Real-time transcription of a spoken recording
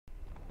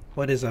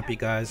What is up, you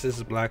guys? This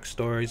is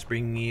BlackStoryz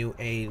bringing you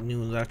a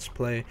new Let's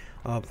Play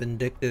of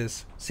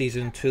Vindictus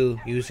Season 2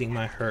 using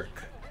my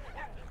Hurk.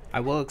 I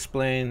will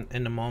explain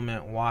in a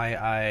moment why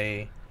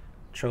I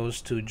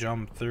chose to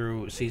jump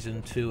through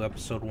Season 2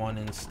 Episode 1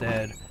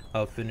 instead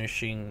of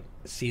finishing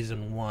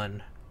Season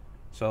 1.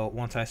 So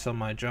once I sell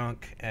my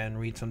junk and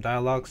read some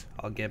dialogues,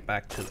 I'll get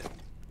back to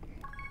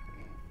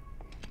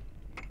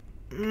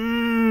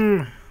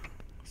it.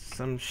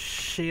 Some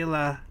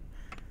Sheila.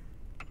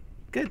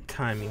 Good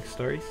timing,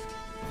 stories.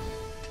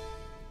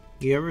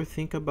 You ever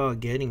think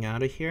about getting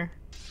out of here?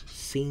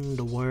 Seeing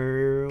the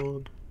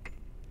world?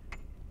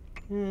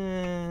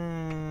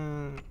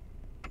 Kinda,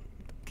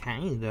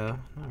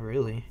 not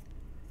really.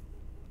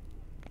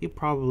 You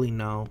probably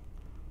know.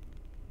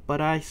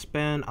 But I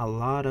spent a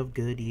lot of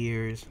good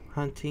years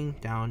hunting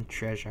down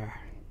treasure.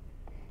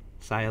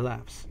 Saya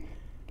laughs.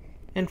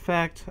 In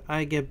fact,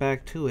 I get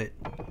back to it.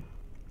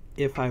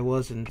 If I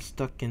wasn't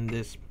stuck in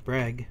this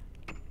brag.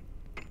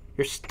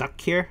 You're stuck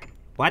here?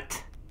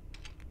 What?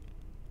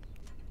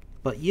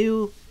 But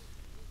you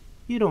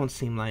don't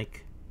seem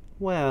like,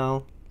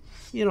 well,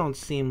 you don't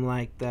seem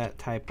like that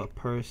type of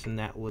person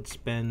that would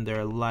spend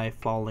their life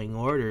following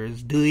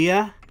orders, do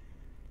ya?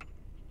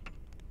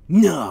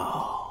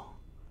 No,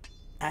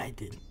 I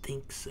didn't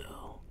think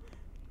so.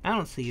 I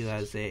don't see you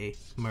as a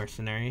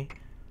mercenary.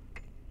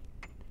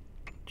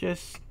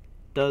 Just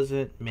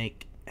doesn't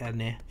make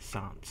any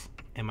sense.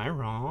 Am I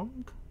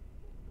wrong?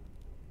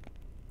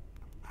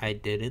 I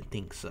didn't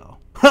think so.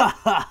 Ha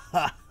ha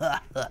ha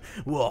ha ha!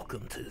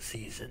 Welcome to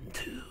Season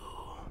 2.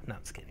 No, I'm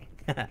just kidding.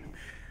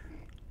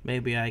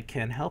 Maybe I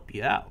can help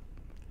you out.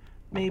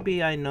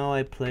 Maybe I know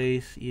a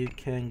place you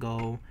can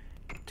go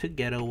to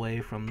get away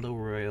from the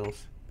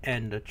royals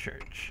and the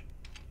church.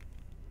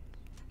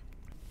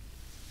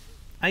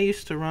 I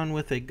used to run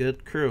with a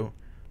good crew,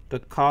 the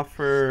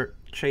Coffer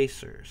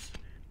Chasers.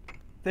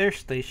 They're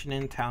stationed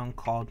in a town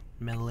called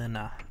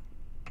Miller.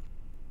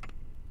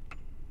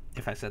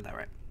 If I said that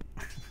right.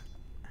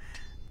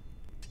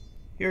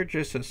 You're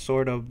just a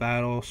sort of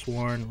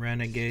battle-sworn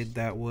renegade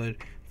that would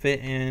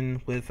fit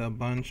in with a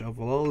bunch of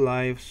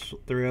low-life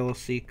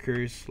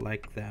thrill-seekers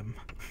like them.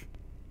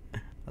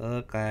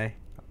 Okay.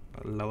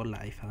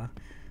 Low-life, huh?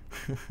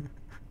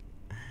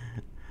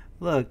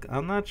 Look,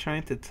 I'm not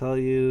trying to tell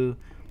you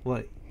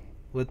what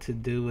to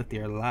do with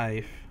your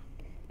life.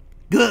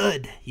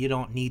 Good! You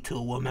don't need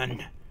to,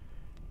 woman.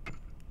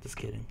 Just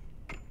kidding.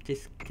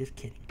 Just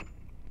kidding.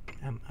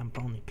 I'm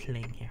only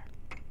playing here.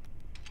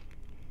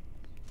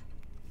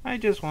 I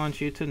just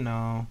want you to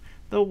know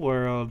the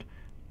world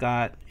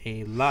got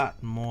a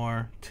lot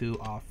more to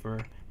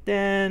offer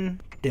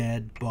than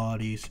dead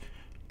bodies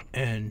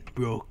and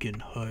broken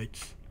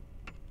hearts.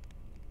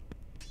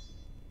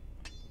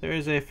 There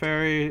is a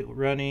ferry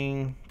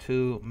running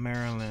to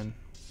Maryland,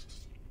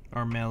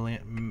 or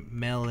Melina,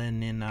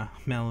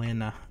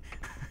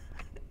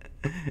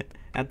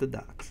 at the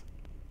docks.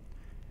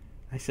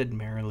 I said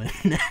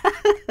Maryland.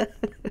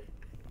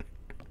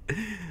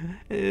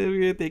 If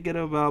you're thinking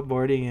about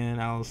boarding in,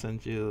 I'll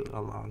send you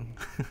along.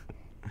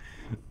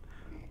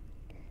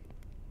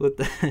 with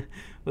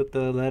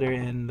the letter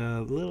and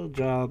the little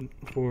job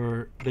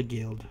for the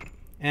guild.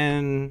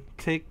 And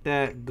take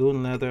that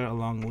goon leather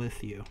along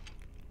with you.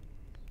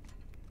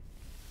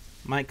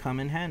 Might come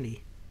in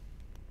handy.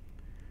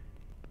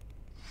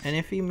 And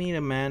if you meet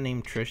a man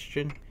named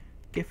Tristan,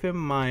 give him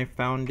my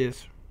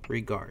fondest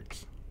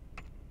regards.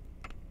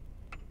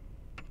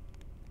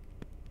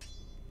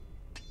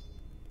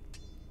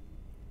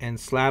 And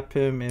slap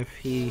him if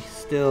he's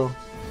still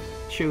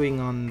chewing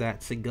on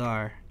that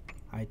cigar.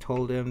 I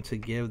told him to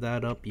give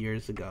that up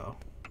years ago.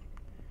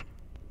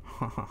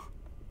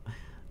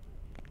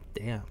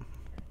 Damn.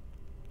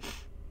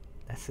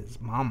 That's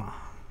his mama.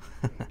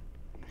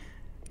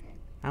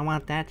 I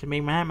want that to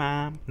be my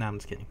mom. No, I'm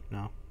just kidding.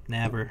 No.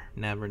 Never,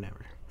 never,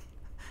 never.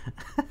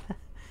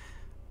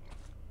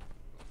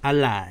 I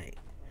lied.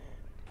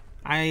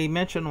 I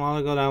mentioned a while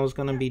ago that I was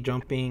going to be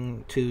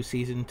jumping to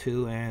Season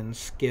 2 and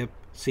skip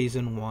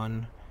Season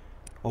 1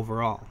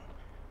 overall.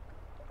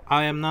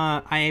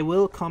 I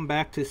will come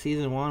back to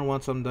Season 1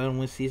 once I'm done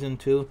with Season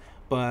 2,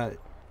 but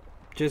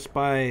just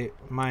by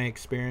my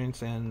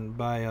experience and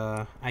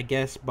by I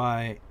guess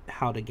by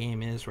how the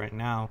game is right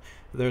now,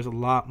 there's a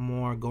lot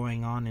more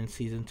going on in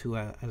Season 2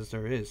 as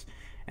there is.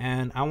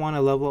 And I want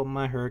to level up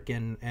my Hurk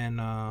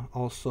and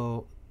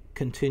also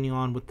continue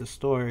on with the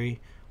story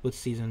with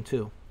Season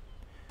 2.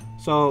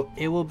 So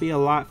it will be a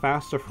lot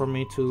faster for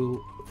me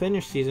to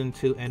finish Season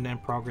 2 and then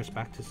progress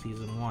back to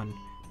Season 1,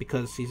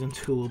 because Season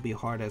 2 will be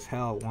hard as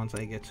hell once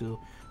I get to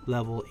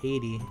level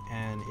 80,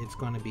 and it's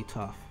going to be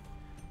tough.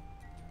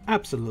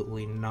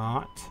 Absolutely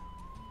not.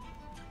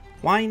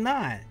 Why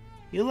not?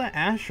 You let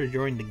Asher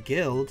join the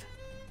guild.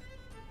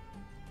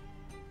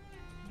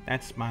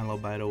 That's Milo,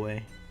 by the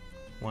way.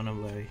 One of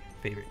my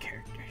favorite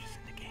characters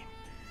in the game.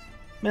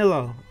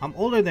 Milo, I'm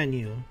older than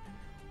you.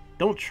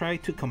 Don't try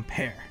to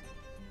compare.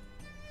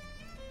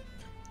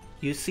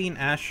 You seen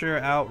Asher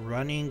out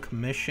running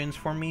commissions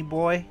for me,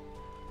 boy?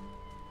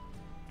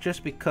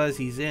 Just because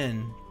he's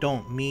in,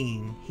 don't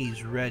mean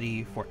he's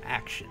ready for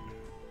action.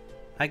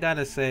 I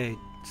gotta say,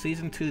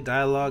 Season 2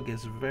 dialogue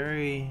is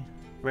very,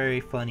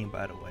 very funny,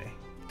 by the way,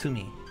 to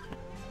me.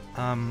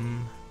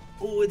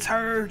 Oh, it's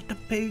her, the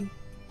big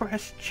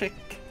breast chick.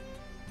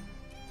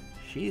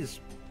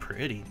 She's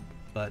pretty,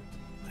 but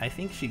I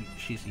think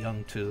she's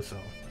young too, so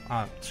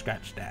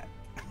scratch that.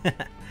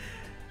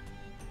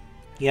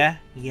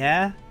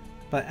 Yeah,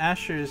 but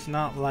Asher is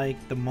not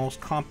like the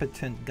most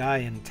competent guy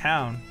in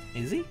town,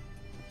 is he?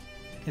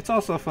 It's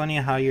also funny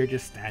how you're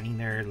just standing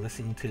there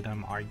listening to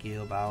them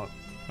argue about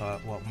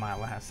what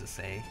Milo has to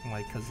say,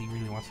 like, because he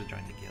really wants to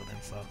join the guild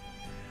and stuff.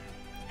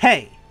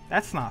 Hey,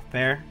 that's not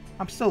fair.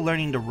 I'm still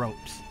learning the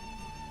ropes.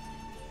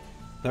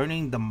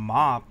 Learning the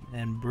mop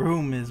and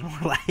broom is more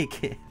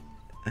like it.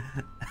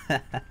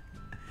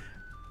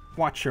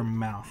 Watch your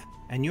mouth,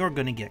 and you're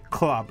gonna get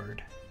clobbered.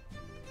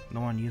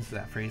 No one uses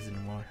that phrase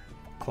anymore.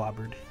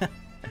 Clobbered.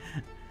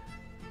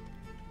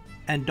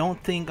 And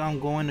don't think I'm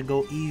going to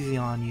go easy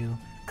on you,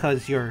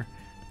 cause you're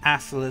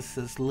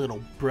Aslis's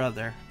little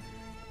brother.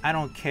 I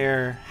don't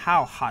care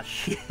how hot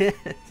she is.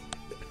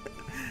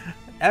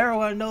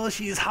 Everyone knows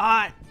she's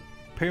hot.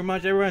 Pretty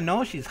much everyone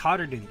knows she's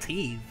hotter than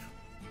Teve.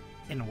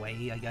 In a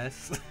way, I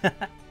guess.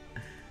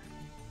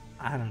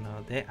 I don't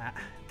know.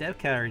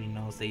 DevCat already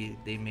knows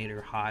they made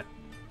her hot.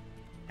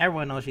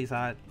 Everyone knows she's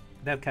hot.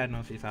 DevCat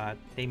knows she's hot.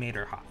 They made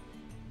her hot.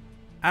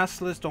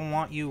 Aslis don't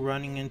want you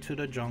running into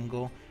the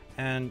jungle,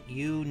 and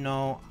you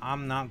know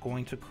I'm not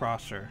going to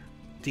cross her.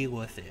 Deal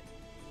with it.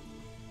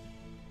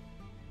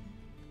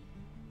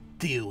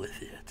 Deal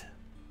with it.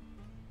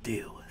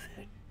 Deal with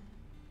it.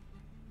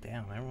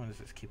 Damn, everyone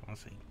just keep on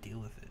saying deal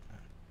with it, man.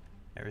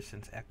 Ever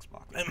since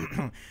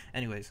Xbox.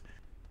 Anyways,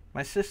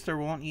 my sister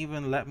won't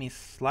even let me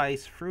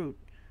slice fruit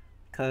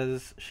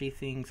because she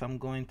thinks I'm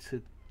going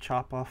to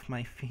chop off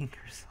my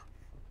fingers.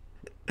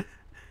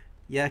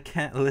 Yeah, I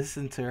can't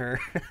listen to her.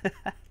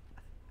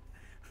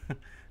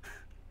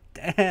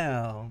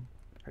 Damn,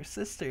 her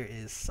sister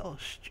is so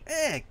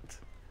strict.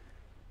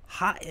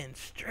 Hot and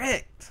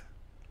strict.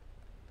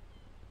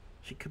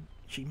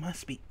 She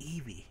must be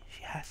Evie.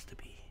 She has to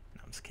be.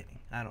 No, I'm just kidding.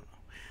 I don't know.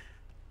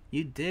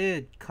 You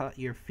did cut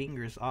your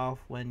fingers off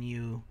when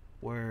you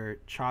were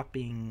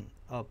chopping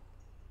up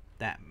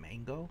that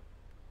mango.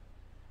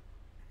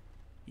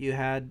 You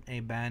had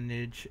a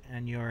bandage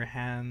in your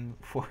hand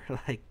for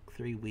like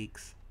 3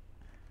 weeks.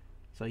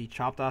 So you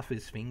chopped off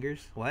his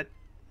fingers? What?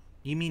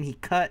 You mean he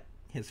cut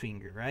his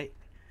finger, right?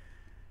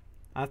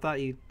 I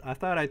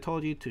thought I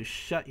told you to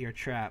shut your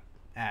trap,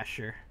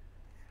 Asher.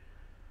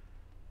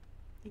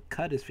 He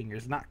cut his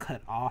fingers, not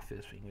cut off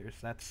his fingers.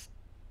 That's,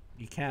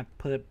 you can't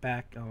put it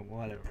back on,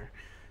 whatever.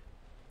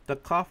 The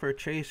Coffer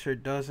Chaser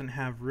doesn't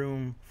have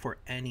room for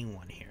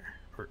anyone here,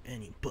 or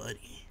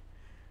anybody.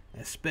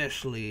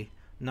 Especially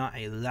not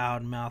a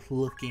loudmouth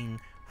looking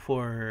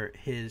for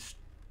his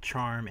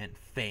charm and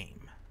fame.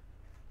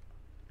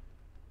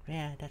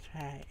 Yeah, that's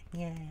right.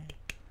 Yeah.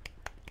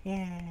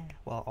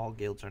 Well, all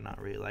guilds are not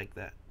really like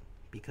that,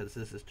 because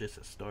this is just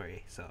a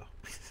story, so.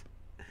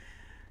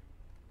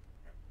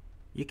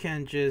 You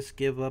can't just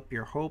give up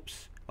your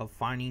hopes of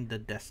finding the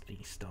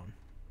Destiny Stone.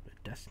 The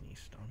Destiny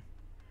Stone.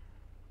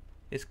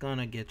 It's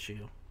gonna get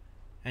you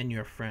and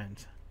your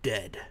friends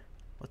dead.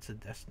 What's a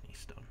Destiny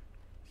Stone?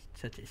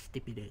 Such a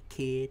stupid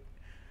kid.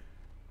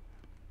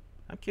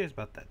 I'm curious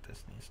about that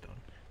Destiny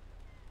Stone.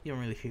 You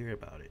don't really hear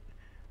about it.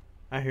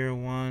 I hear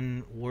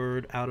one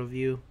word out of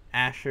you,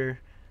 Asher.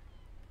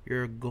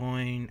 You're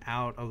going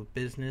out of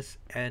business.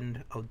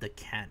 End of the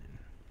canon.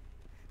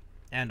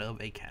 End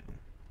of a canon.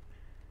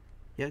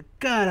 You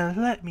gotta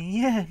let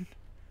me in.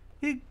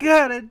 You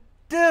gotta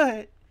do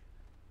it.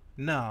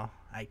 No,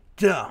 I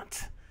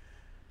don't.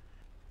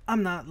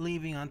 I'm not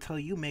leaving until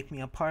you make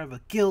me a part of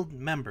a guild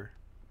member.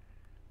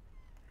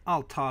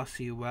 I'll toss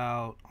you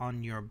out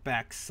on your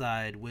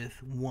backside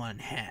with one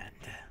hand.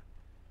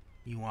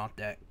 You want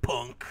that,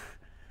 punk?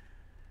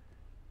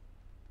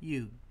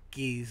 You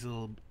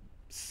geezled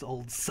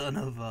old son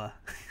of a...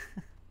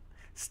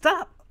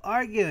 Stop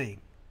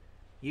arguing,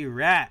 you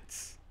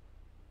rats.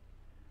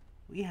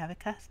 We have a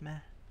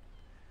customer.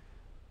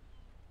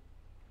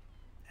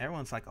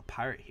 Everyone's like a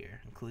pirate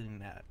here, including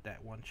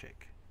that one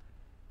chick.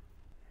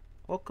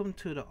 Welcome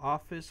to the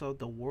office of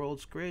the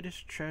world's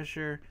greatest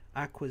treasure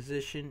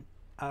acquisition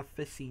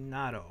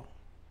aficionado.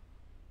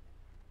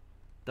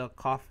 The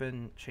Coffer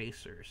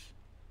Chasers.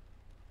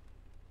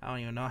 I don't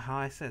even know how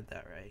I said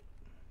that right.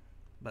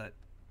 But,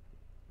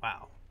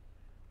 wow.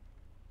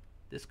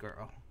 This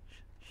girl,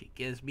 she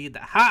gives me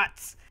the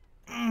hots.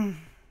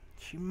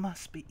 She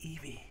must be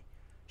Evie.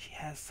 She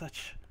has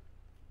such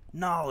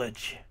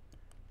knowledge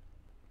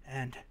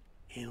and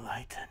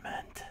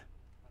enlightenment.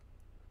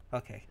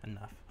 Okay,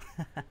 enough.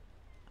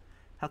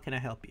 How can I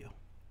help you?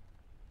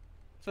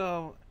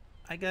 So,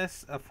 I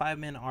guess a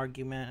 5-minute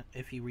argument,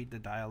 if you read the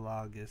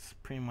dialogue, is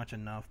pretty much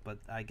enough, but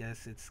I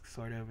guess it's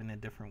sort of in a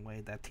different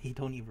way that they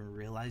don't even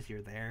realize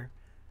you're there.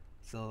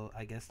 So,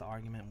 I guess the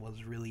argument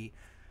was really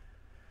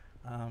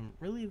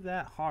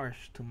that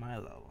harsh to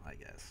Milo, I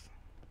guess.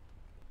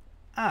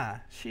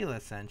 Ah, Sheila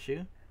sent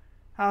you.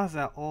 How's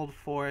that old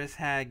forest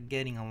hag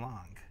getting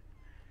along?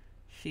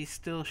 She's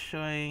still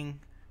showing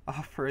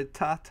off her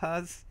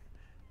tatas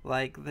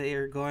like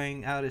they're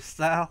going out of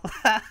style.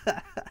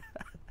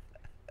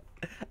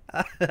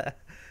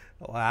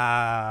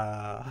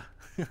 Wow.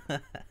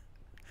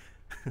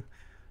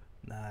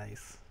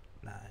 Nice.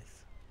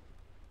 Nice.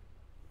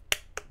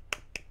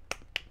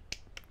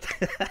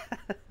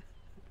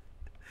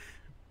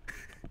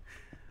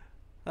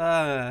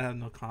 I have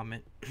no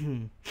comment.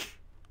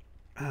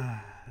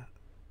 I'm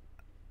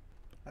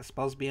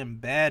supposed to be in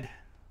bed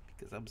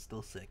because I'm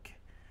still sick.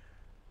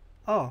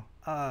 Oh,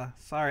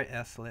 sorry,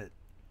 Eslet.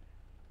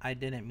 I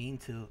didn't mean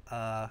to,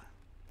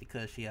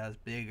 because she has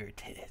bigger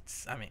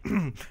tits. I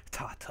mean,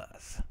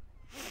 tatas.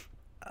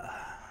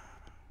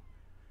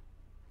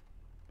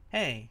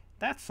 Hey,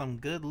 that's some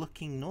good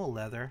looking no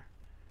leather.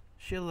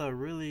 Sheila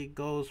really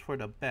goes for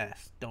the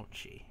best, don't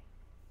she?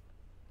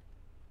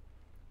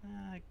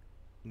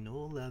 No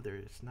leather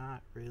is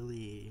not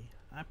really.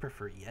 I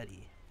prefer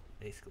Yeti,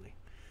 basically.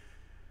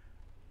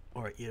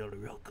 Or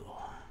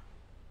Iroko.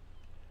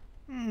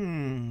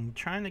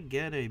 Trying to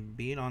get a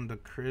beat on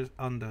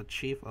the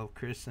chief of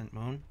Crescent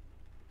Moon.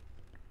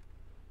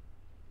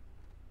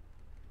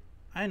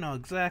 I know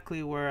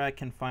exactly where I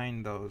can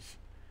find those.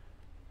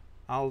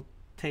 I'll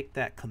take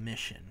that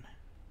commission.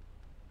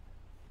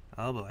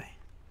 Oh boy.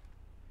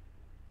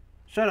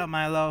 Shut up,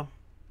 Milo.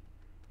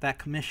 That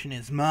commission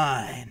is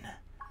mine.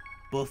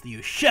 Both of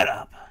you, shut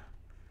up!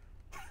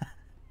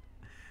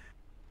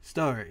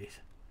 Stories.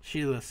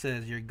 Sheila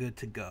says you're good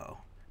to go.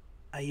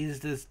 I use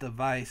this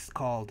device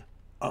called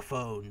a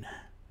phone.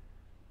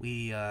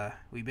 We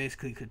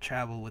basically could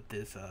travel with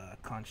this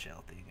conch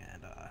shell thing,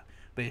 and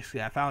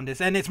basically I found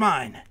this, and it's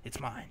mine. It's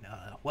mine.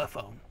 What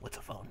phone? What's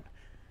a phone?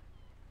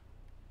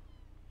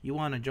 You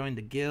want to join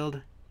the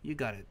guild? You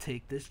gotta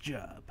take this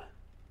job.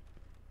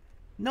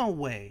 No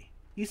way.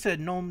 You said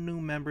no new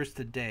members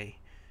today.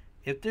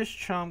 If this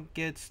chump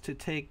gets to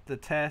take the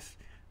test,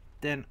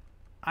 then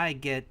I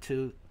get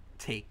to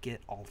take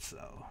it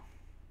also.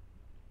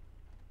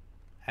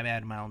 I've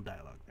added my own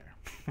dialogue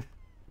there.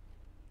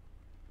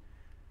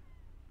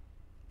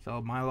 So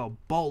Milo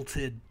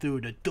bolted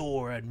through the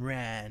door and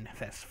ran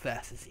as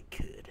fast as he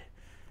could.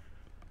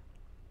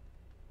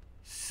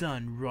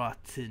 Son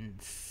rotten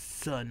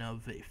son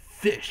of a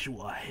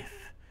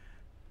fishwife.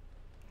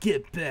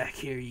 Get back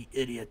here, you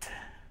idiot.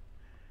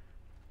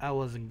 I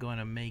wasn't going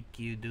to make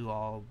you do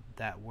all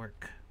that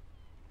work.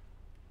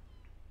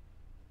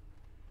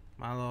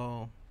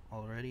 Milo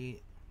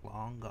already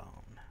long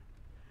gone.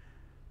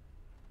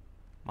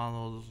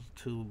 Milo's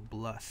too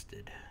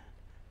blasted,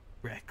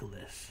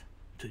 reckless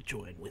to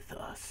join with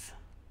us.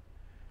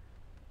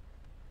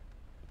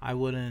 I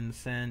wouldn't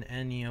send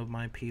any of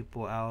my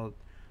people out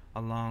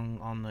along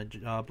on a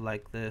job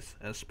like this,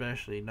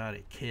 especially not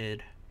a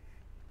kid.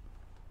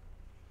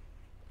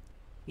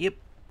 Yep,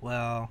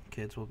 well,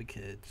 kids will be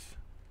kids.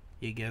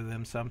 You give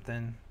them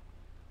something,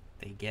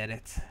 they get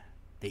it,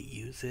 they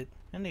use it,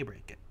 and they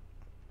break it.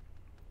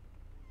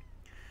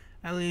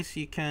 At least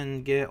you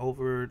can get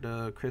over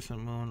the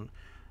Crescent Moon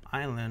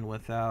Island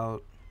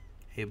without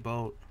a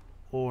boat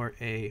or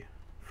a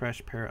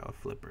fresh pair of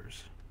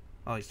flippers.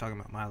 Oh, he's talking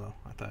about Milo.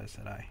 I thought I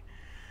said I.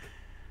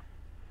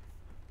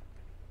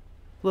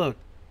 Look,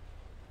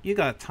 you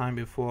got time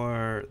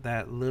before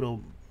that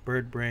little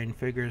bird brain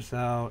figures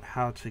out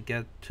how to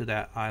get to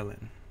that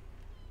island.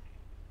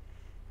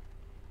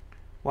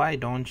 Why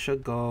don't you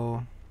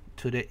go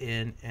to the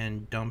inn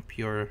and dump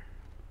your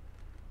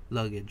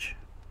luggage?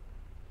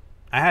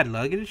 I had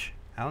luggage?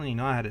 I don't even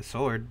know I had a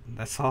sword.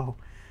 That's all.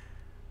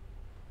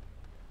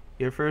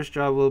 Your first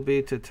job will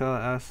be to tell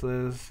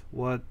Aslis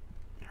what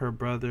her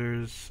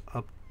brother's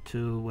up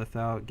to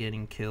without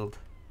getting killed.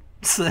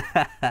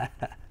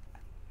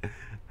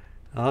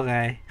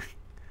 Okay.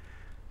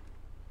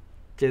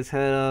 Just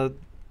head up.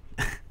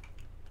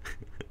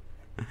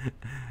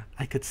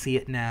 I could see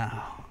it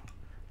now.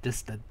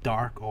 Just a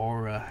dark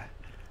aura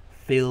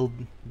filled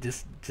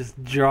just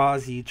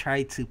draws you,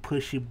 try to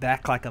push you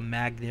back like a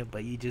magnet,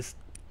 but you just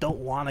don't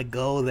want to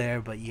go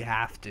there, but you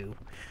have to.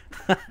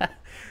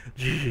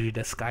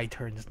 The sky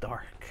turns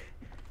dark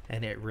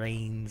and it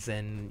rains,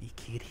 and you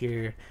could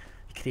hear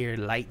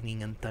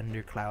lightning and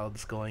thunder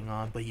clouds going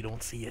on, but you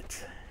don't see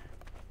it.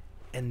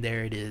 And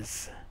there it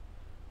is,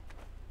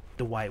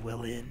 the White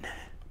Well Inn,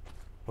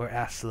 where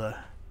Asla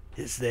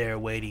is there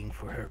waiting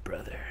for her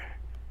brother.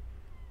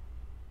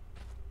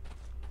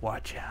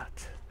 Watch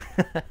out.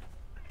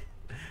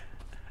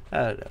 I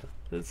don't know.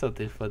 It's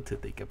something fun to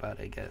think about,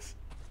 I guess.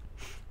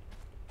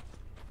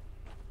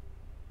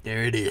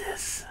 There it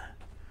is.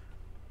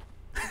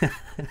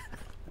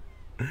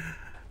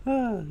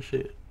 Oh,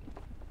 shit.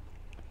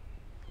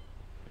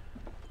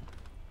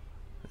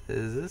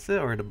 Is this it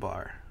or the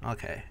bar?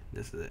 Okay,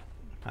 this is it.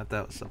 I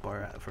thought it was the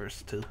bar at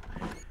first, too.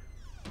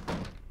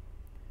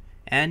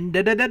 And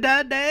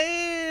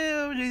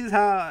damn, she's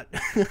hot.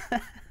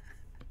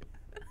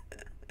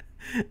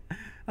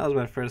 That was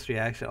my first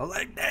reaction. I was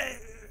like, dang.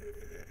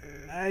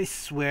 I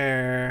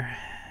swear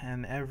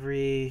and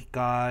every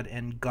god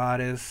and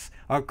goddess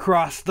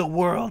across the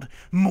world,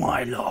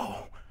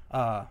 Milo.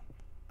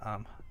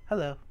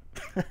 Hello.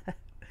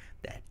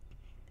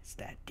 It's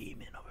that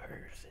demon of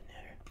hers in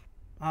there.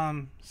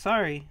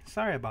 Sorry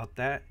about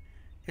that.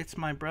 It's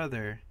my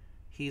brother.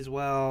 He's,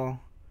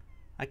 well,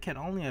 I can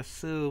only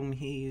assume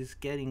he's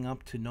getting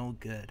up to no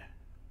good.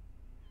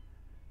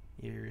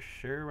 You're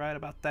sure right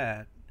about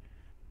that.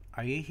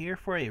 Are you here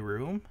for a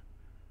room?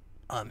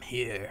 I'm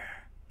here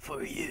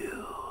for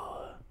you.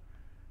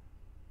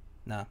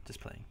 No, just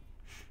playing.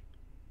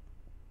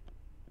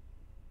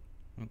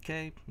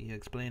 Okay, you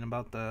explain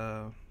about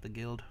the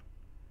guild.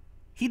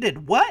 He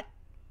did what?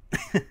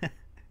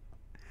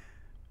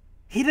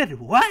 He did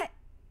what?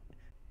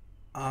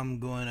 I'm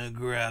gonna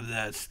grab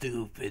that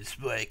stupid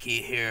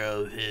spiky hair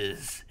of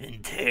his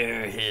and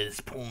tear his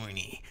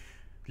pointy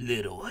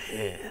little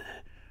head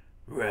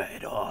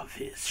right off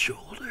his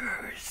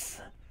shoulders.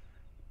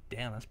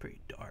 Damn, that's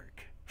pretty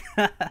dark.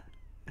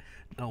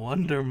 No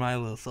wonder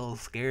Milo's so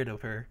scared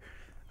of her.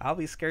 I'll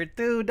be scared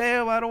too.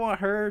 Damn, I don't want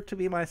her to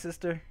be my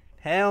sister.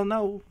 Hell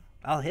no.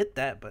 I'll hit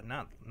that, but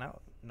not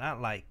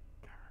like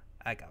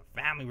a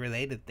family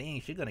related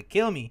thing. She's gonna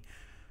kill me.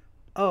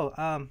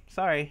 Oh,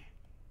 sorry.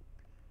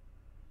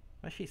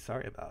 What's she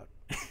sorry about?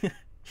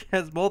 She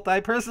has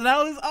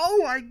multi-personalities?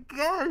 Oh my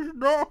gosh,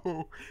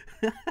 no.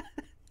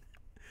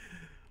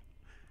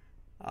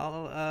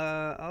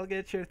 I'll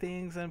get your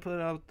things and put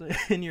it out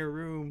in your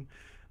room.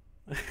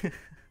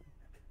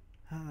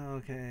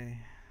 Okay.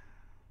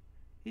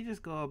 You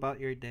just go about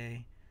your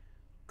day.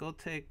 Go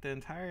take the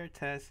entire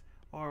test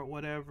or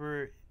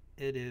whatever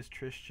it is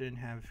Tristan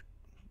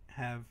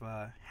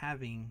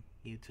having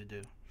you to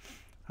do.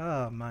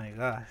 Oh my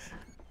gosh.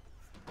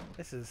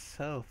 This is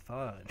so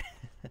fun.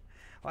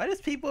 Why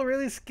does people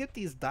really skip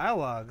these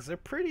dialogues? They're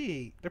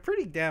pretty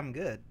damn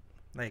good.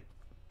 Like,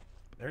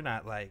 they're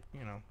not like,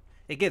 you know,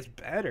 it gets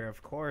better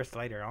of course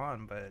later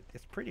on, but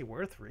it's pretty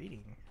worth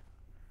reading.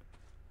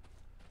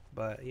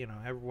 But, you know,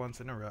 everyone's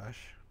in a rush,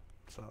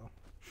 so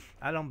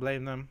I don't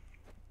blame them.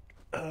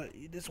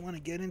 You just want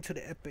to get into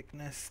the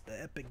epicness,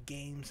 the epic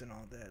games and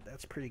all that.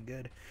 That's pretty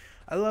good.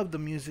 I love the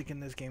music in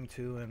this game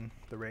too, and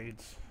the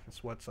raids.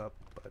 It's what's up,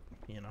 but,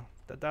 you know,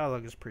 the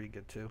dialogue is pretty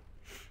good too.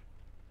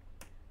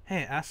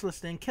 Hey,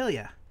 Assless didn't kill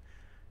ya.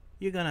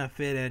 You're gonna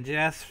fit in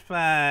just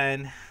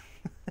fine.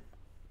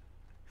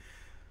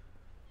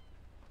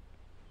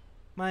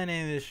 My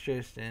name is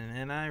Tristan,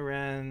 and I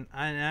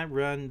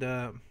run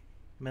the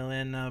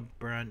Millennia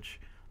branch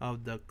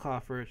of the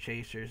Coffer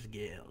Chaser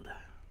Guild.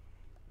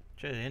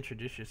 Should have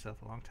introduced yourself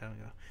a long time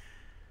ago.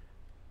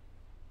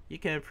 You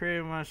can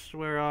pretty much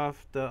swear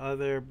off the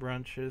other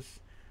branches.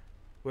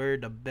 We're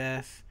the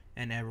best,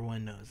 and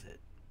everyone knows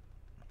it.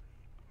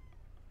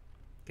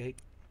 Okay.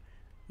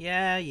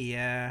 Yeah.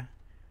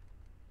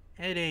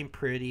 It ain't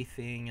pretty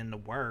thing in the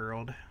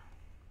world.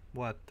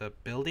 What, the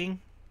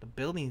building? The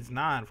building's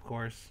not, of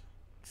course.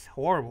 It's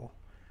horrible.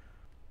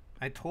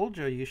 I told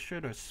you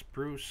should have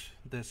spruced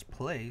this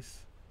place.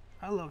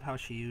 I love how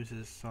she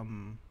uses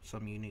some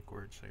unique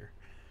words here.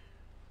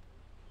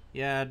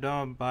 Yeah,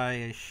 don't buy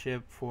a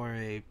ship for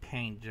a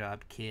paint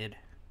job, kid.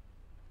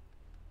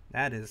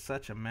 That is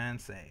such a man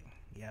saying.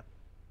 Yep.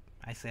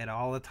 I say it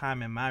all the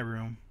time in my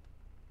room.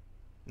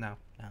 No,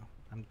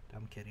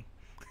 I'm kidding.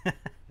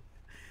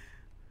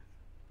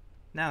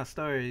 Now,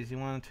 stories. You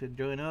want to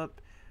join up?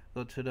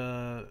 Go to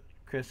the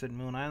Crescent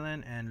Moon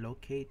Island and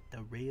locate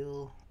the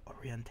real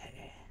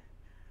Oriente.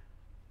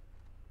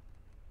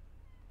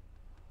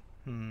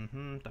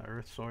 The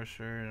Earth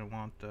Sorcerer, and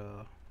want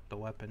the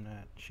weapon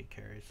that she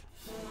carries.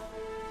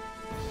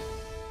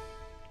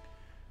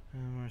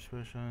 More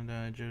special than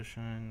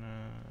Egyptian.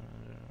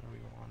 We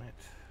want it.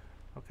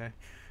 Okay.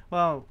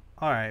 Well,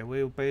 alright.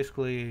 We're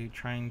basically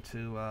trying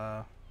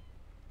to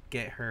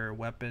get her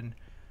weapon.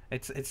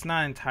 It's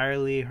not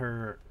entirely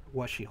her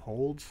what she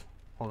holds.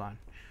 Hold on.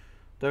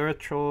 The Earth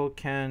Troll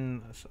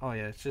can. Oh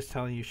yeah, it's just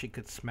telling you she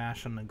could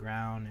smash on the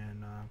ground,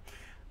 and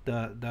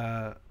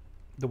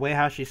the way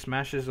how she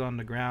smashes on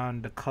the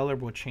ground, the color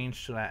will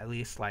change to at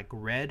least like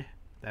red.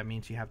 That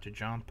means you have to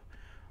jump,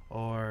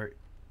 or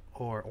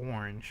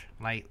orange,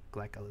 like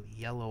a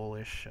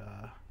yellowish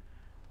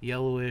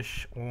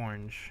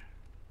orange.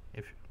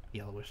 If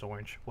yellowish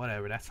orange,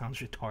 whatever. That sounds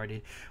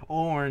retarded.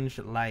 Orange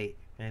light,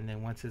 and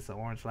then once it's the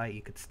orange light,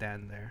 you could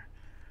stand there.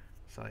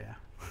 So yeah.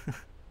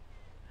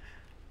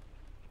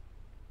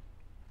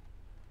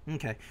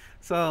 Okay,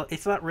 so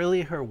it's not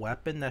really her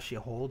weapon that she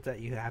holds that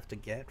you have to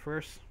get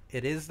first.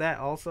 It is that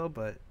also,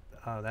 but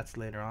that's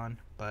later on.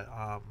 But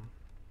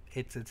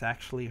it's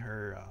actually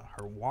her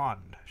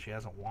wand. She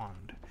has a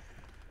wand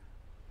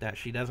that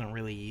she doesn't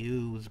really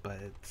use, but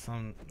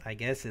I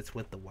guess it's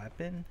with the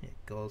weapon. It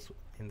goes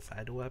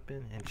inside the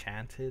weapon,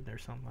 enchanted or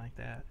something like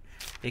that.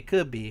 It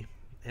could be,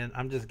 and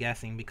I'm just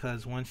guessing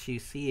because once you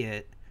see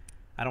it,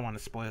 I don't want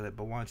to spoil it,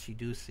 but once you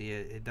do see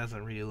it, it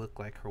doesn't really look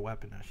like her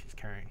weapon that she's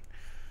carrying.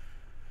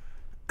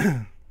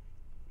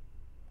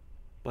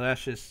 But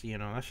that's just, you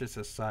know, that's just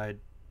a side.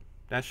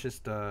 That's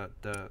just the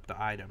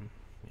item,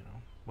 you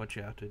know, what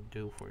you have to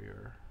do for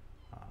your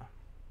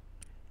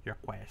your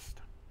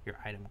quest, your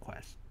item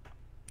quest.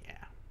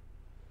 Yeah.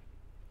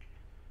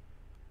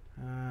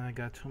 I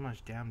got too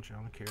much damn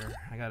junk here.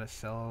 I gotta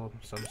sell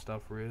some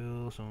stuff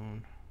real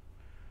soon.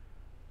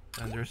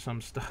 And there's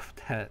some stuff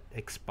that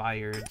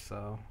expired,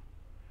 so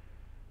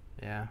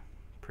yeah,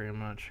 pretty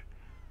much.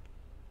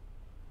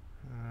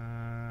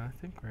 I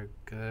think we're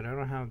good. I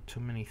don't have too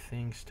many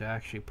things to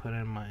actually put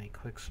in my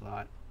quick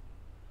slot.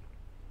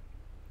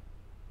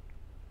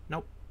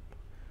 Nope.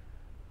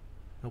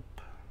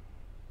 Nope.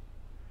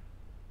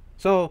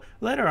 So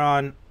later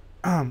on,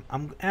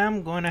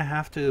 I'm going to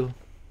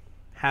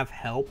have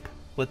help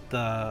with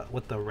the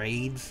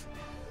raids.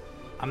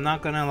 I'm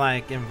not gonna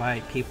like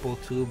invite people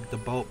to the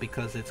boat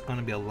because it's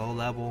gonna be a low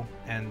level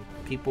and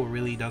people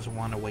really doesn't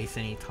want to waste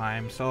any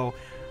time. So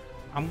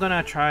I'm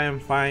gonna try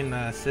and find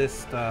an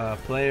assist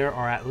player,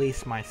 or at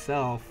least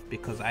myself,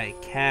 because I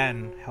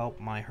can help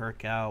my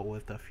Hurk out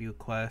with a few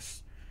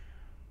quests.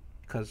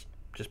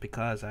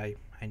 Because I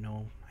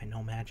know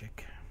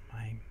magic.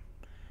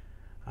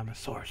 I'm a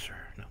sorcerer.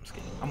 No, I'm just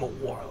kidding. I'm a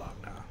warlock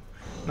now.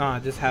 No, I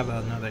just have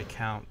another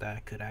account that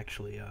I could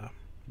actually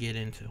get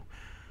into.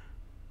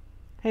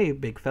 Hey,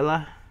 big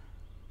fella.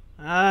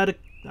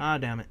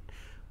 Damn it.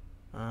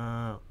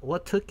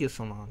 What took you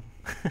so long?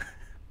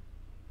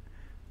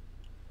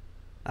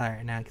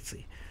 Alright, now I can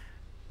see.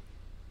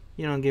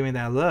 You don't give me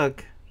that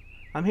look.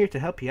 I'm here to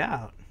help you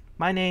out.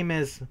 My name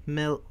is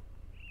My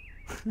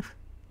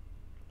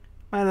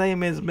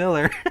name is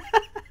Miller.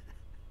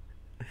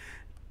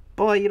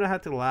 Boy, you don't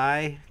have to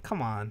lie.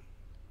 Come on.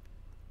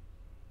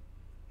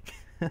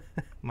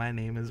 My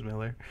name is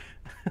Miller.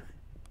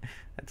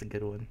 That's a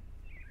good one.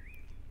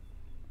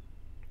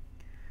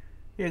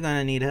 You're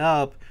gonna need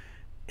help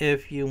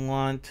if you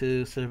want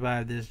to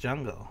survive this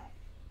jungle.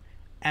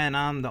 And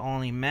I'm the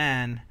only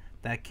man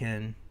that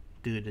can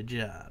do the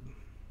job.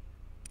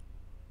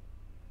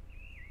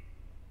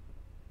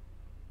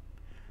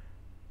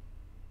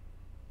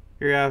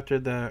 You're after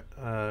the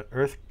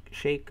Earth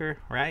Shaker,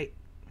 right?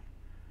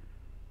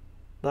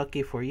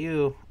 Lucky for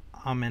you,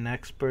 I'm an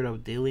expert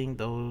of dealing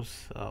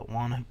those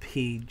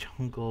wannabe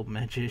jungle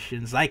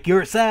magicians like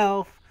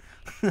yourself.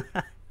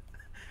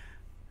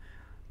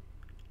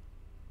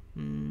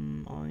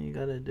 All you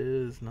gotta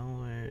do is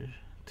know where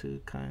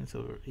two kinds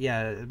of,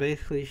 yeah,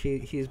 basically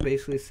he's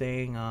basically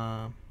saying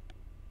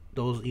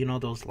those, you know,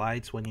 those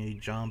lights when you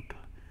jump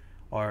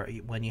or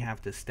when you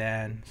have to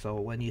stand. So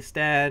when you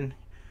stand,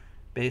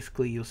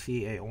 basically you'll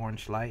see a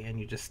orange light and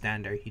you just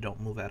stand there. You don't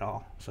move at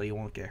all, so you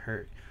won't get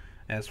hurt.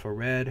 As for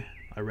red,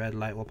 a red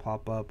light will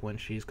pop up when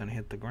she's gonna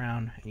hit the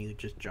ground and you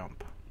just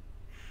jump.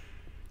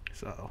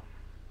 So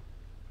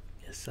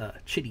it's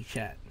chitty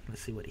chat.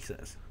 Let's see what he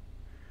says.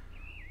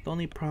 The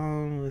only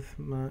problem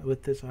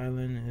with this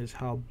island is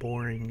how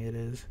boring it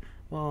is.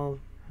 Well,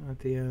 at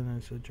the end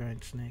it's a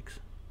giant snakes.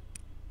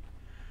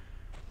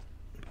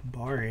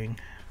 Boring.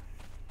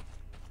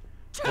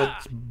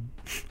 What's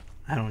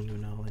I don't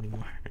even know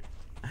anymore.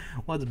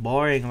 What's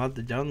boring about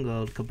the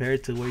jungle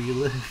compared to where you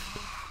live?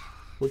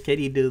 What can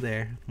you do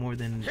there more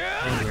than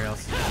anywhere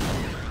else?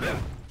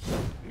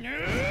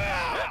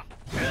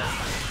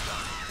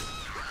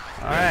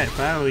 Alright,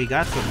 finally we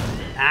got some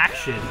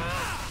action.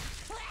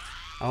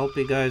 I hope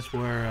you guys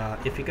were,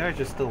 if you guys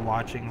are still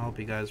watching, I hope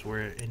you guys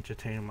were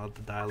entertained about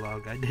the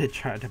dialogue. I did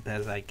try the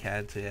best I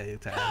can to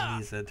at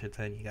least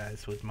entertain you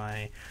guys with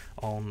my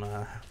own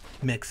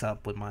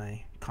mix-up with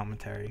my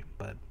commentary.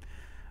 But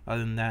other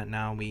than that,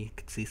 now we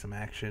could see some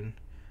action.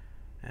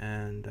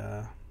 And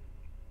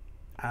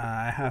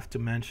I have to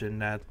mention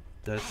that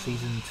the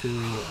Season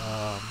 2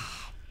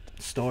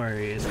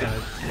 story is going to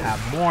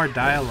have more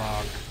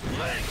dialogue.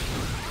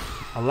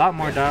 A lot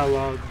more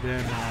dialogue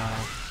than...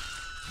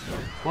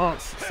 well,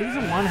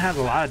 Season 1 has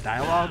a lot of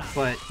dialogue,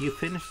 but you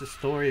finish the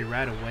story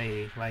right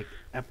away, like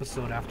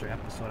episode after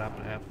episode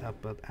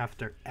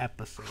after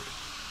episode.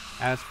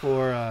 As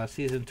for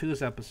Season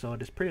 2's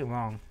episode, it's pretty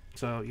long,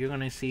 so you're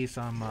gonna see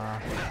some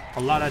a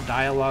lot of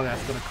dialogue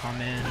that's gonna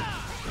come in,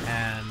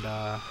 and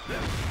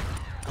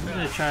I'm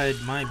gonna try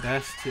my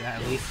best to at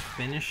least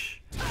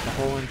finish the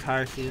whole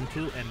entire Season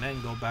 2 and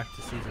then go back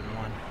to Season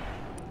 1,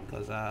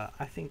 because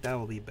I think that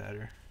will be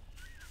better.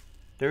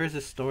 There is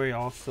a story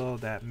also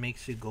that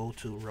makes you go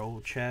to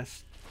road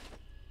chest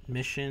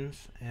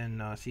missions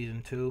in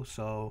Season 2,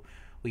 so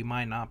we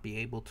might not be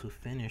able to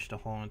finish the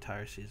whole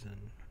entire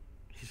Season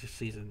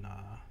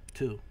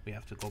 2. We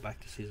have to go back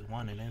to Season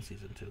 1 and then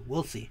Season 2.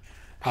 We'll see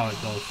how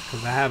it goes,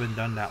 because I haven't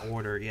done that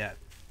order yet.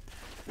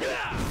 If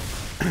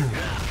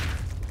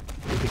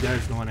you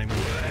guys know what I mean,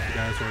 if you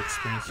guys are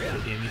experienced in the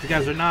game. If you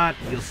guys are not,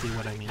 you'll see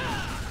what I mean.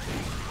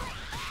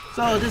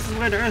 So this is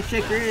where the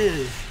Earthshaker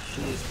is.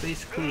 She's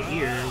basically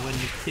here when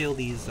you kill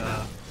these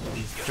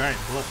giant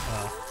bugs,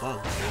 or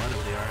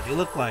whatever they are. They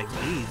look like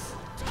bees.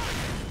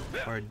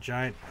 Or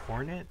giant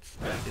hornets.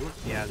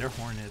 Yeah, they're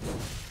hornets.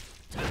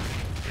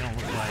 They don't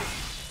look like...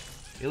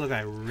 They look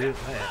like real...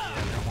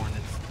 Yeah, they're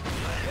hornets.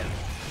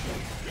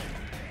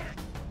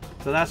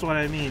 So that's what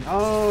I mean.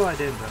 Oh, I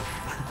didn't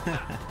though.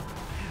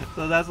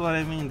 So that's what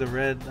I mean. The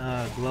red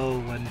glow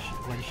when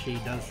she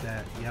does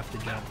that. You have to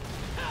jump.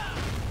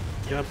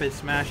 Jump and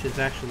smash is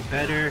actually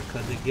better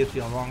because it gives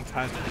you a long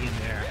time to be in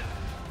there.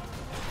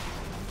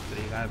 So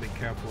you gotta be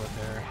careful with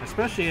her.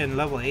 Especially in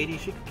level 80,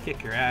 she can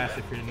kick your ass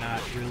if you're not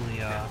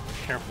really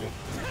careful.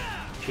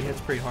 She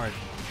hits pretty hard.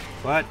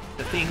 But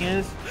the thing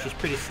is, she's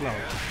pretty slow.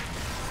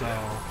 So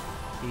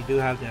you do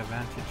have the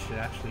advantage to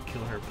actually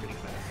kill her pretty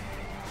fast.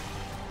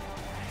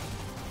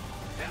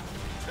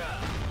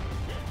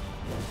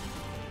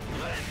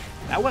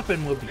 That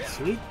weapon would be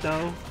sweet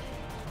though.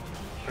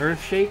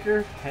 Earth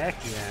Shaker? Heck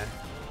yeah.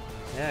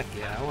 Heck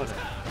yeah,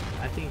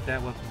 I think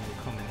that weapon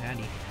will come in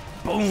handy.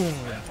 Boom!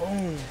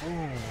 Boom!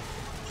 Boom!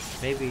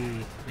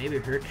 Maybe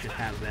Hurk should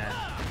have that,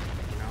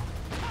 you know?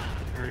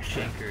 Earth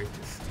Shaker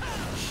just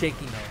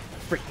shaking the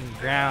freaking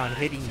ground,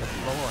 hitting the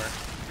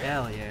floor.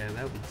 Hell yeah,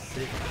 that would be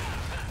sick.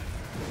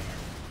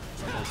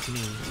 Well, to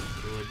me,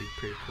 it would be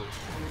pretty cool.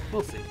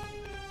 We'll see.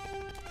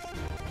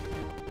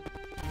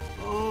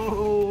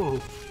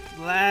 Oh!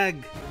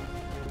 Lag!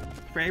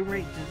 Frame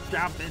rate just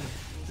dropping.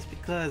 Just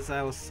because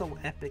I was so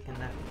epic in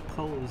that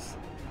pose.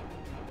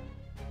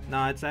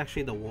 No, it's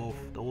actually the wolf.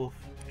 The wolf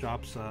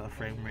drops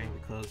frame rate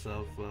because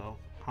of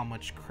how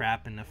much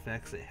crap and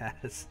effects it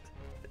has.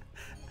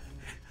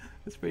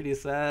 It's pretty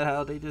sad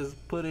how they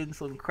just put in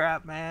some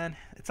crap, man.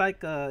 It's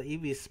like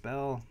Eevee's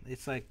spell.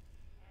 It's like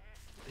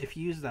if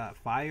you use that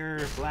fire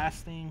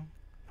blasting.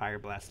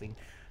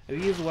 If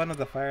you use one of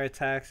the fire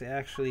attacks, it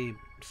actually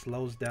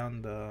slows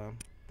down the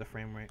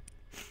frame rate.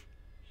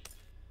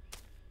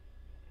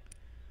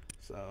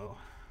 So,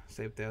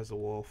 same thing as a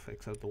wolf,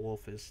 except the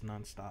wolf is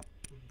non-stop.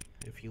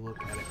 If you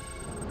look at it,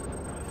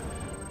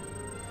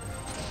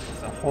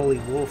 it's a holy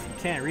wolf.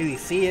 You can't really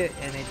see it,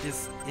 and it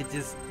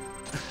just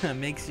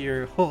makes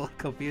your whole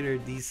computer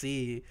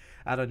DC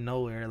out of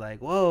nowhere. Like,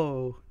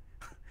 whoa,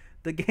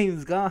 the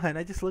game's gone.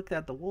 I just looked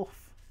at the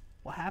wolf.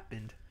 What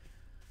happened?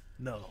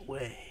 No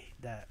way.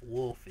 That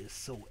wolf is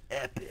so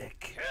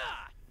epic.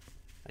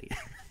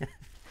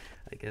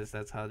 I guess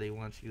that's how they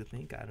want you to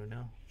think. I don't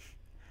know.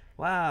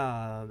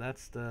 Wow,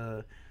 that's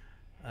the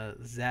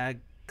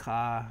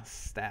Zagka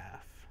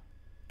staff.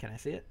 Can I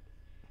see it?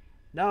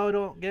 No,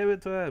 don't give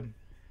it to him.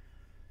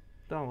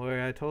 Don't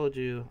worry, I told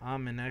you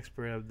I'm an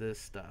expert of this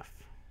stuff.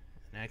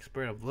 An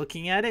expert of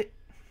looking at it?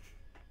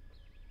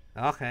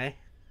 Okay.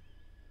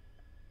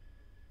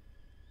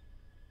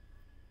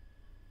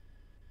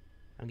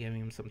 I'm giving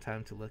him some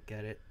time to look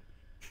at it.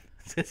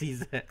 Since he's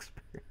the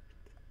expert.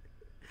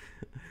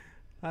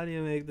 How do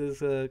you make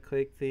this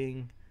quick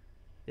thing?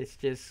 It's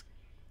just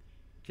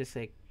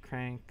a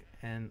crank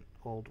and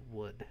old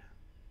wood.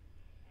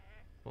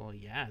 Well,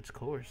 yeah, it's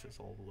coarse. It's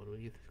old wood. What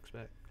do you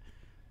expect?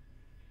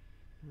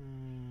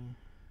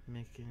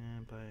 Making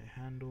it by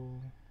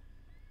handle.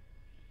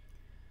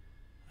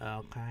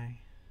 Okay.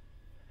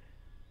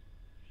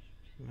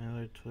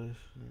 Miller twist.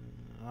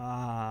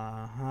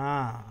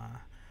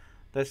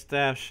 The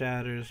staff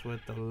shatters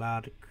with a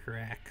loud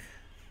crack.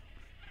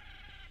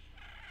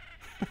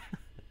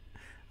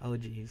 Oh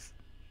jeez.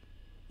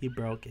 You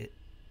broke it.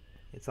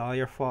 It's all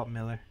your fault,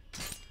 Miller.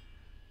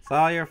 It's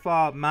all your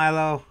fault,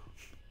 Milo.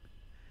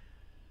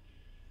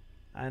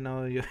 I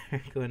know you're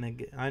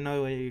I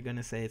know what you're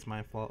gonna say. It's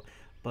my fault,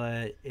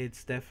 but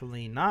it's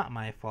definitely not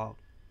my fault.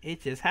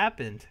 It just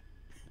happened.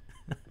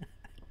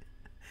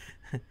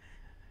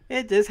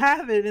 It just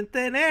happened in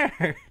thin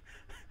air.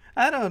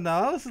 I don't know.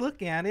 I was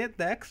looking at it,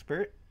 the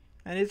expert,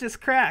 and it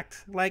just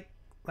cracked, like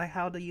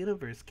how the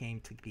universe came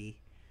to be.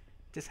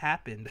 It just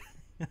happened.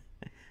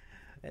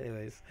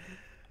 Anyways,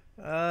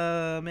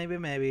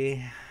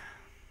 maybe.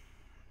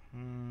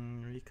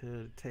 We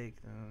could take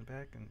them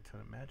back into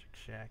the magic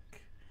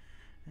shack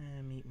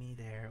and meet me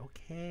there.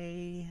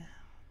 Okay.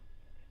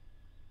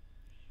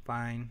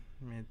 Fine.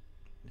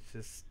 It's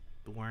just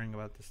worrying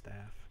about the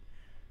staff.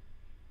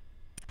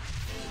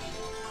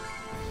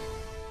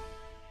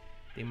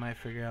 They might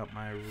figure out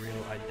my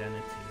real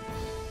identity.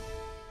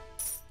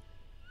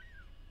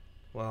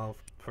 Well,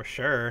 for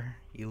sure,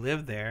 you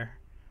live there.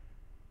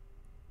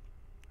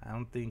 I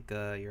don't think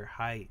your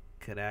height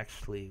could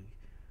actually...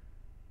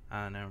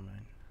 Oh, never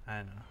mind.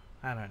 I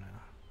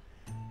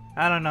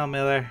don't know,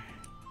 Miller.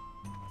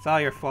 It's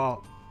all your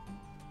fault.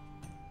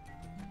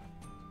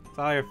 It's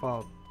all your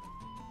fault.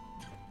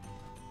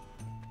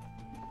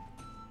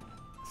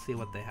 Let's see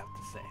what they have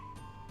to say.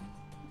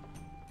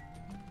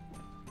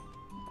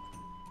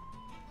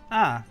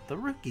 Ah, the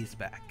rookie's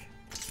back.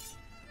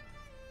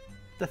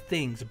 The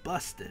thing's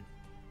busted.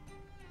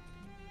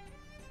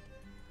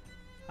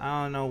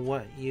 I don't know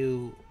what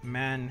you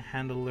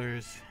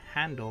manhandlers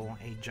handle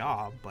a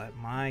job, but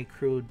my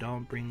crew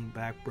don't bring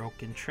back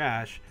broken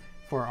trash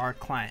for our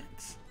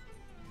clients.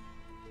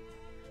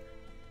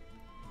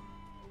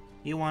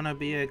 You wanna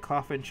be a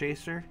coffin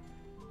chaser?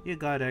 You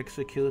gotta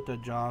execute the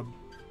job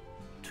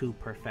to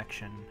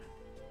perfection.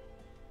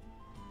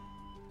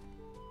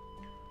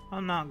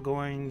 I'm not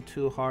going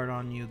too hard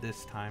on you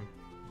this time.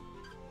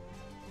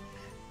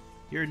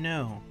 You're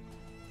new,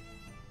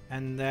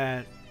 and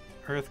that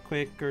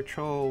earthquake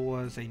control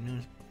was a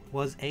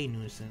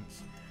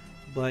nuisance,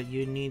 but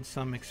you need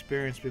some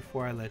experience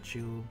before I let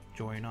you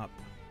join up.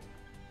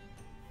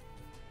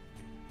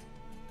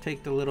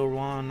 take the little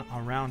run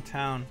around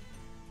town,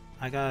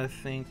 I gotta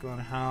think on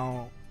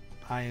how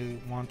I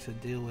want to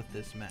deal with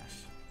this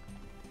mess.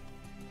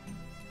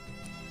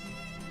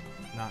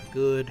 Not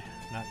good,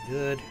 not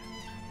good.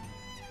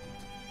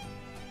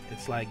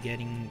 It's like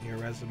getting your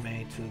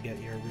resume to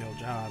get your real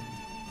job.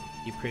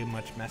 You pretty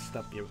much messed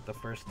up the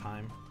first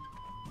time.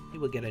 You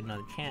will get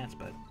another chance,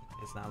 but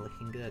it's not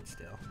looking good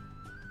still.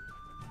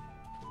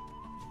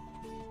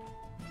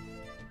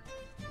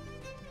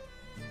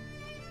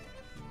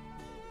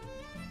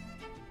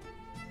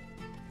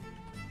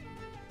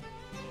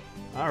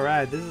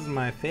 Alright, this is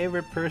my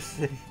favorite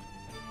person.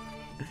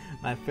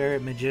 My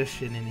favorite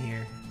magician in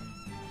here.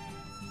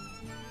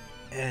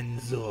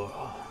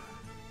 Enzo.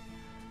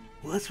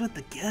 What's with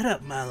the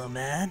getup, Milo,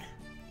 man?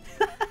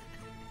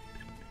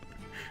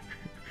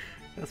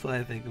 That's what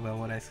I think about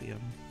when I see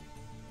him.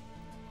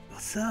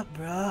 What's up,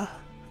 bro?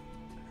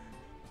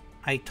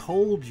 I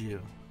told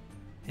you.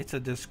 It's a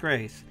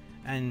disgrace.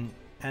 And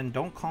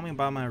don't call me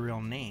by my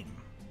real name.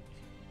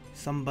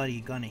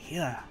 Somebody gonna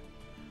hear.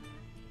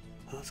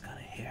 Who's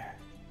gonna hear?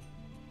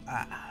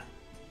 Ah,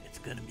 it's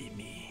gonna be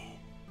me.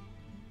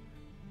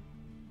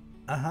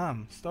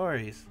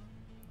 Stories.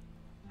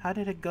 How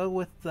did it go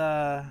with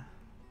the...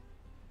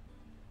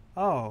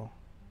 Oh,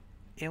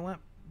 it went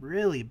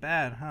really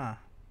bad, huh?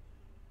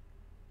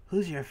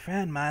 Who's your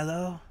friend,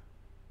 Milo?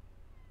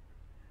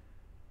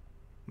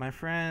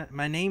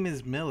 My name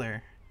is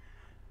Miller.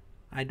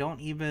 I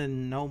don't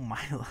even know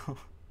Milo.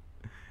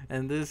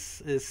 And this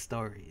is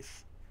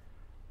Stories,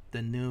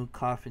 the new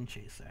coffin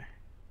chaser.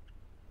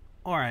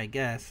 Or I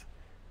guess,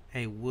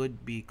 a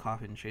would-be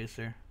coffin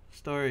chaser.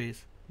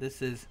 Stories,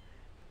 this is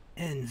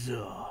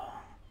Enzo,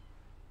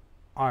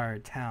 our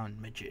town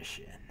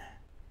magician.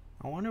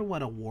 I wonder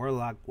what a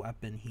warlock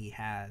weapon he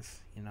has,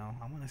 you know?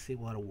 I want to see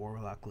what a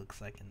warlock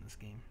looks like in this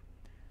game.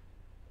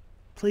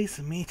 Pleased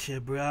to meet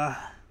you, bruh.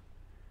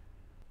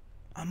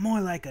 I'm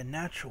more like a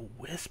natural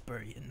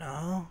whisper, you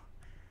know?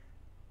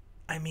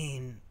 I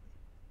mean,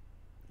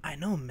 I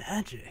know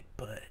magic,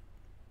 but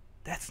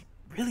that's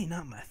really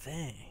not my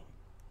thing.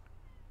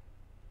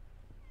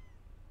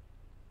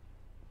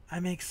 I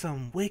make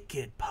some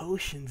wicked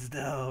potions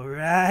though,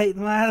 right,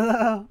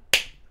 Milo?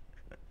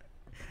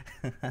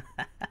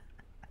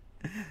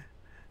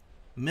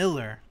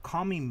 Miller,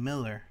 call me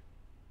Miller.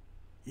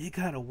 You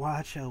gotta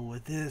watch out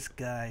with this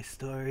guy,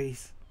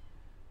 Stories.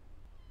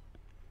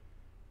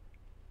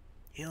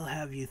 He'll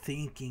have you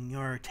thinking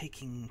you're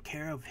taking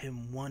care of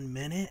him 1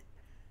 minute,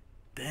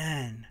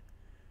 then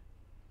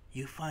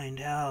you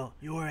find out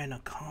you're an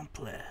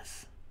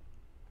accomplice.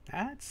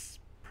 That's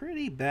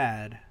pretty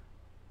bad.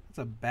 That's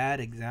a bad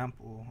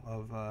example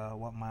of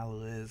what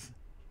Milo is.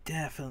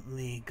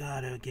 Definitely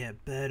gotta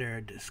get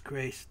better,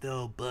 disgrace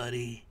though,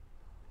 buddy.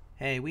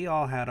 Hey, we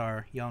all had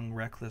our young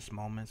reckless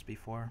moments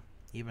before.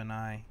 Even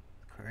I.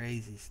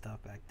 Crazy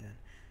stuff back then.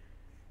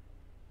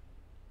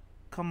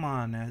 Come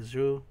on,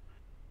 Ezra.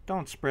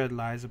 Don't spread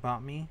lies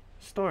about me.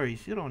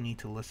 Stories, you don't need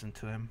to listen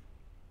to him.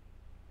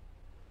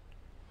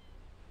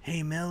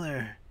 Hey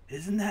Miller,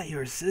 isn't that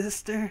your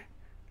sister?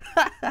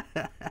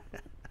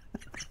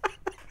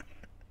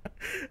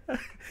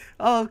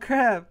 Oh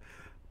crap.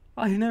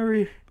 I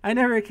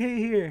never came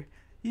here.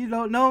 You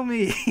don't know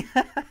me.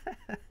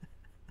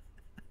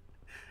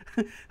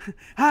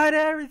 Hide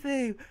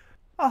everything.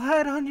 I'll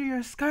hide under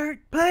your skirt.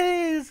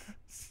 Please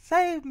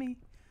save me.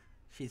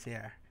 She's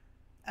here.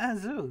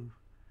 Azu,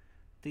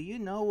 do you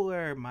know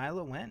where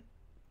Milo went?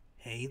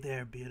 Hey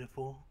there,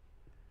 beautiful.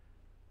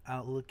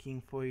 Out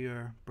looking for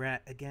your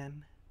brat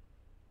again?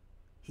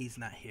 He's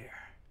not here.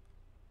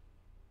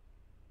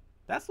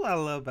 That's what I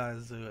love about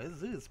Azu.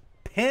 Azu's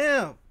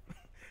pimp.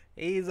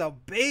 He's a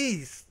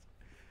beast.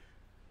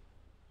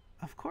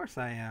 Of course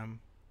I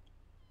am.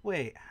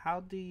 Wait,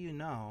 how do you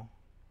know?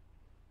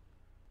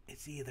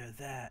 It's either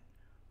that,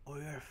 or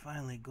you're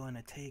finally going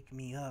to take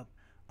me up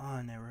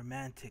on a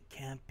romantic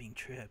camping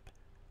trip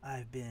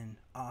I've been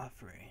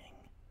offering.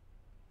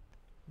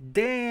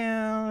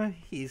 Damn,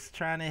 he's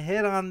trying to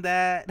hit on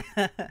that.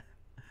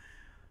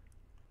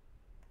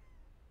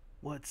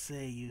 What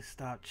say you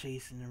stop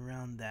chasing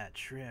around that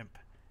shrimp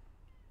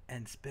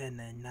and spend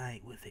the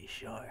night with a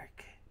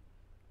shark?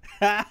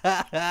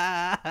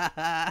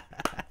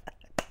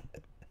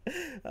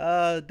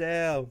 Oh,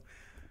 damn.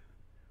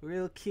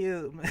 Real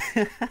cute.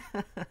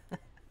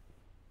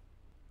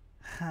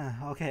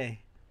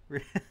 Okay.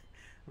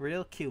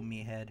 Real cute,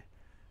 meathead.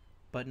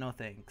 But no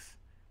thanks.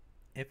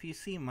 If you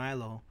see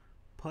Milo,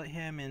 put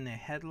him in a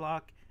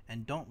headlock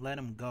and don't let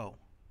him go.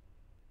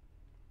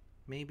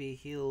 Maybe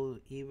he'll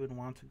even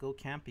want to go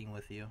camping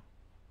with you.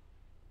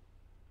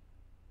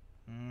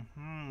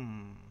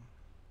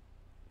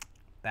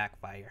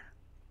 Backfire.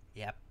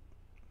 Yep.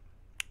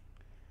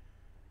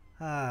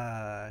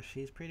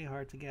 She's pretty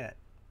hard to get.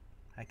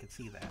 I could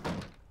see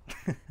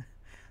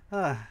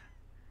that.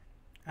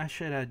 I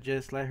should have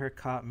just let her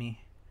caught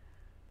me.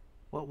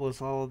 What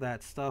was all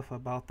that stuff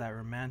about that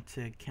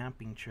romantic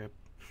camping trip?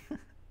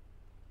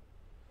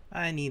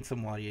 I need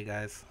some water, you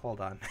guys. Hold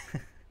on.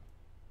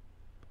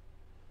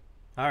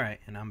 Alright,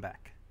 and I'm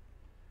back.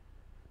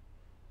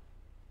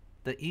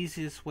 The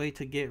easiest way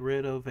to get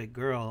rid of a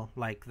girl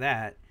like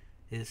that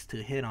is to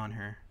hit on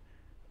her.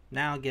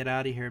 Now get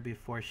out of here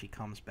before she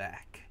comes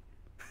back.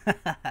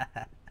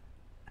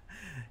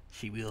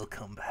 She will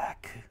come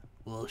back,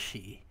 will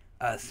she,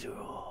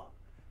 Azul?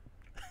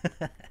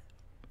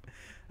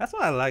 That's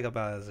what I like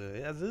about Azul.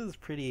 Azul is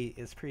pretty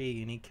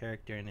unique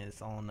character in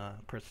his own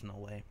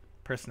personality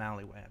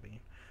way. I mean,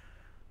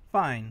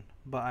 fine,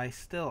 but I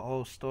still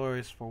owe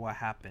stories for what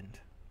happened.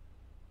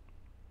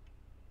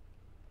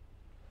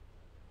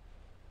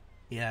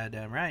 Yeah,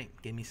 damn right.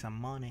 Give me some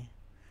money.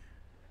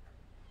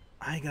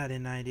 I got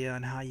an idea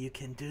on how you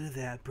can do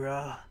that,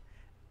 bro,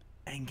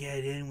 and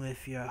get in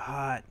with your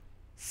hot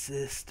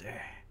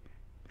sister.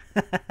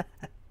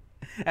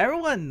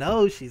 Everyone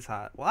knows she's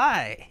hot.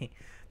 Why?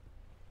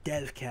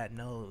 Devcat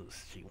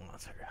knows she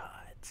wants her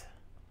hot.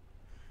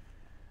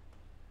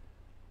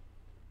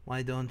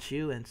 Why don't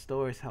you and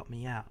Stories help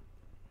me out?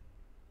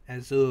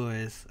 Azul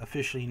is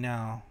officially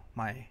now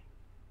my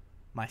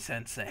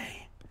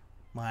sensei,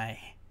 my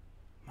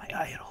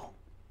idol.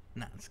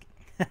 No, I'm just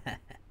kidding.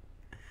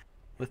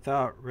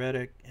 Without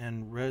Reddick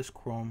and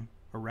Reschrome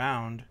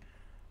around,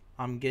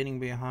 I'm getting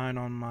behind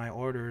on my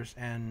orders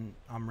and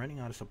I'm running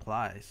out of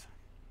supplies.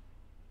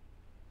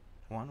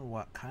 I wonder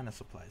what kind of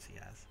supplies he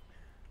has.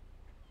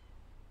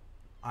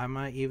 I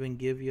might even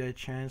give you a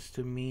chance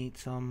to meet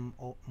some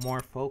more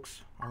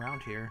folks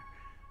around here.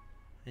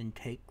 And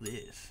take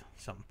this,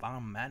 some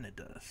farm mana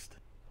dust.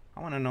 I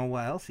want to know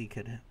what else he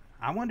could.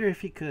 I wonder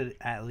if he could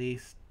at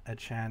least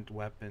enchant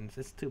weapons.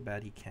 It's too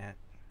bad he can't.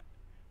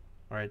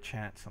 Or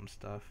enchant some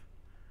stuff.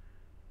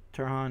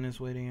 Turhan is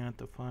waiting at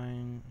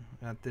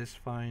this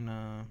fine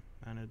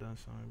mana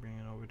dust. So I'm bringing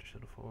it over to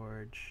the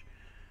forge.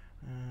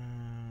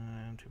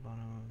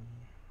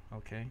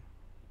 Okay.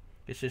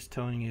 It's just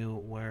telling you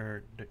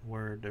where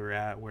they're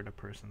at, where the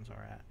persons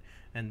are at,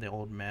 and the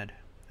old med.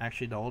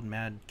 Actually, the old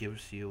med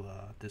gives you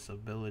this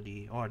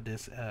ability or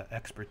this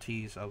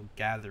expertise of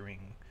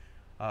gathering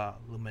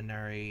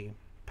luminary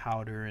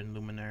powder and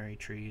luminary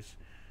trees.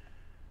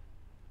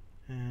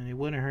 And it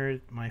wouldn't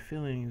hurt my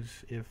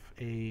feelings if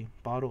a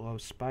bottle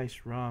of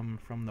spiced rum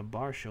from the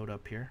bar showed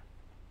up here.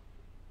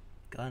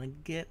 Gonna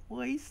get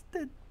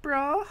wasted,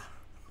 bro.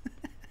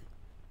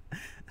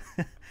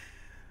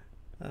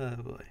 Oh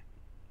boy.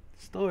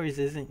 Stories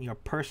isn't your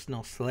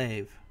personal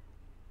slave.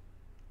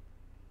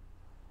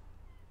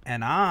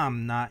 And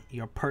I'm not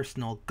your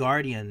personal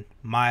guardian,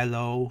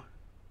 Milo.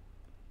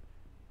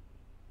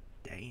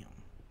 Damn.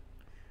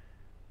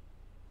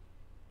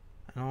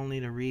 And only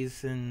the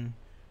reason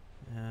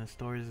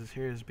Stories is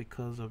here is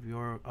because of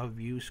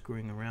you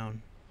screwing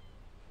around.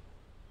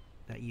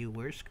 That you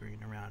were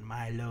screwing around,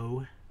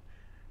 Milo.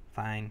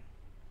 Fine.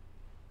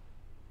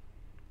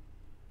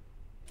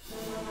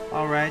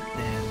 Alright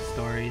then,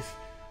 Stories.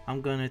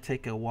 I'm gonna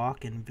take a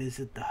walk and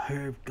visit the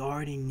herb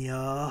garden,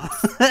 y'all.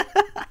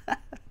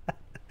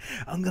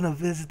 I'm gonna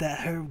visit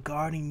that herb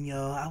garden,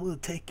 yo. I will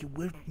take you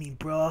with me,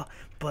 bro.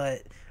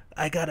 But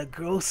I gotta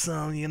grow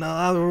some, you know.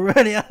 I'm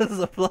running out of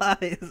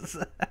supplies.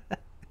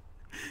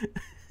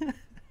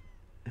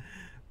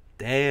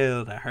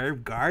 Damn, the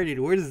herb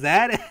garden. Where's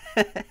that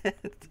at?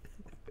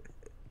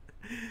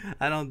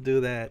 I don't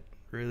do that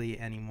really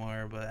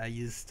anymore, but I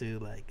used to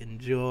like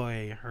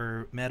enjoy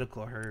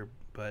medical herb,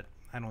 but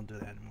I don't do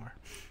that anymore.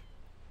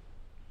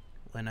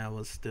 When I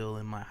was still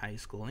in my high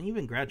school and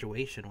even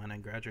graduation, when I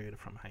graduated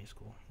from high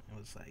school, it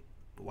was like,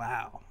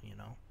 wow, you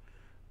know,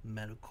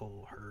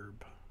 medical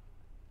herb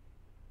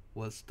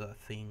was the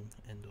thing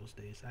in those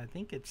days. I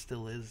think it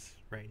still is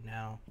right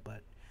now,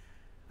 but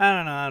I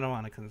don't know. I don't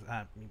want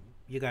to.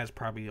 You guys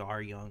probably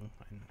are young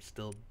and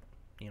still,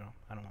 you know,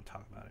 I don't want to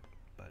talk about it,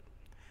 but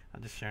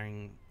I'm just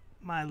sharing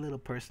my little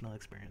personal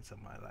experience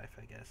of my life,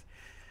 I guess.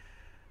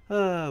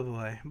 Oh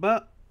boy.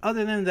 But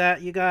other than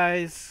that, you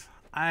guys,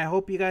 I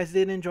hope you guys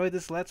did enjoy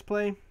this Let's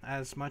Play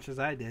as much as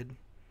I did.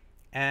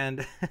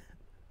 And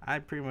I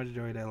pretty much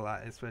enjoyed it a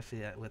lot,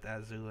 especially with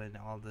Azul and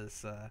all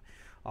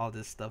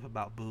this stuff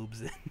about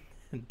boobs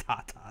and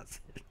tatas.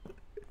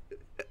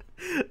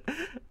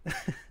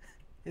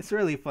 It's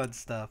really fun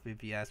stuff,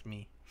 if you ask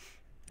me.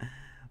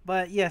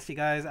 But yes, you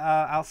guys,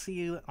 I'll see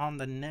you on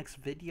the next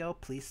video.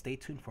 Please stay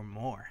tuned for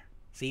more.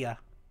 See ya.